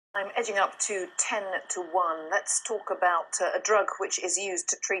I'm edging up to 10 to 1. Let's talk about a drug which is used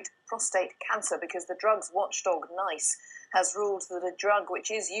to treat prostate cancer, because the drugs watchdog NICE has ruled that a drug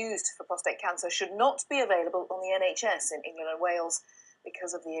which is used for prostate cancer should not be available on the NHS in England and Wales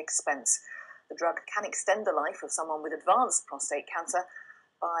because of the expense. The drug can extend the life of someone with advanced prostate cancer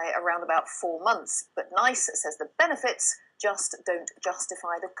by around about 4 months, but NICE says the benefits just don't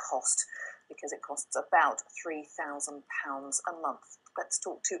justify the cost, because it costs about £3,000 a month. Let's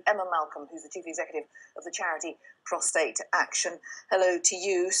talk to Emma Malcolm, who's the Chief Executive of the charity Prostate Action. Hello to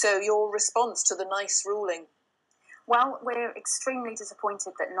you. So your response to the NICE ruling? Well, we're extremely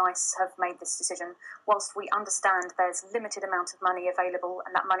disappointed that NICE have made this decision. Whilst we understand there's limited amount of money available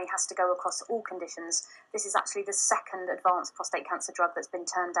and that money has to go across all conditions, this is actually the second advanced prostate cancer drug that's been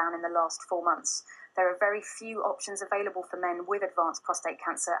turned down in the last 4 months. There are very few options available for men with advanced prostate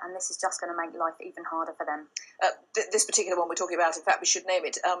cancer, and this is just going to make life even harder for them. This particular one we're talking about, in fact, we should name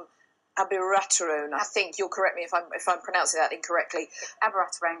it Abiraterone. I think you'll correct me if I'm pronouncing that incorrectly.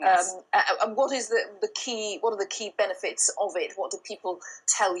 Abiraterone, yes. And what is the key? What are the key benefits of it? What do people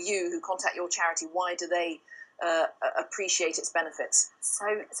tell you who contact your charity? Why do they appreciate its benefits?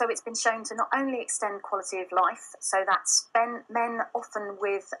 So it's been shown to not only extend quality of life, so that's men often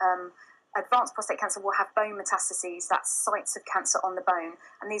with advanced prostate cancer will have bone metastases, that's sites of cancer on the bone,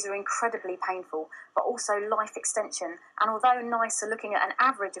 and these are incredibly painful, but also life extension. And although NICE are looking at an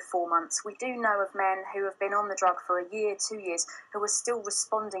average of 4 months, we do know of men who have been on the drug for a year, 2 years, who are still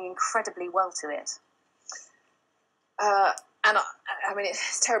responding incredibly well to it. And I mean,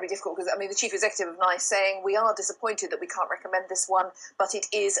 it's terribly difficult, because, I mean, the Chief Executive of NICE saying, we are disappointed that we can't recommend this one, but it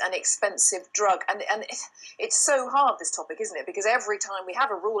is an expensive drug. And it's so hard, this topic, isn't it? Because every time we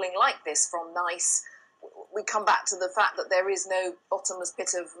have a ruling like this from NICE, we come back to the fact that there is no bottomless pit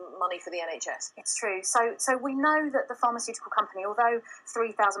of money for the NHS. It's true. So we know that the pharmaceutical company, although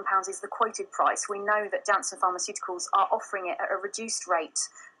 £3,000 is the quoted price, we know that Janssen Pharmaceuticals are offering it at a reduced rate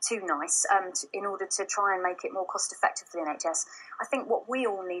to NICE in order to try and make it more cost effective for the NHS. I think what we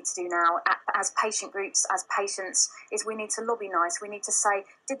all need to do now as patient groups, as patients, is we need to lobby NICE. We need to say,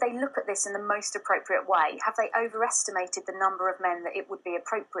 did they look at this in the most appropriate way? Have they overestimated the number of men that it would be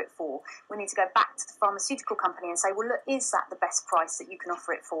appropriate for? We need to go back to the pharmaceutical company and say, well, look, is that the best price that you can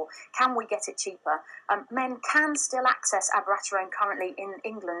offer it for? Can we get it cheaper? Men can still access Abiraterone currently in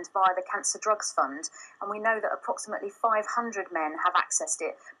England via the Cancer Drugs Fund, and we know that approximately 500 men have accessed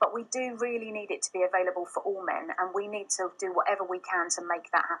it. But we do really need it to be available for all men, and we need to do whatever we can to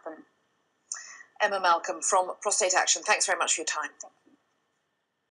make that happen. Emma Malcolm from Prostate Action, thanks very much for your time.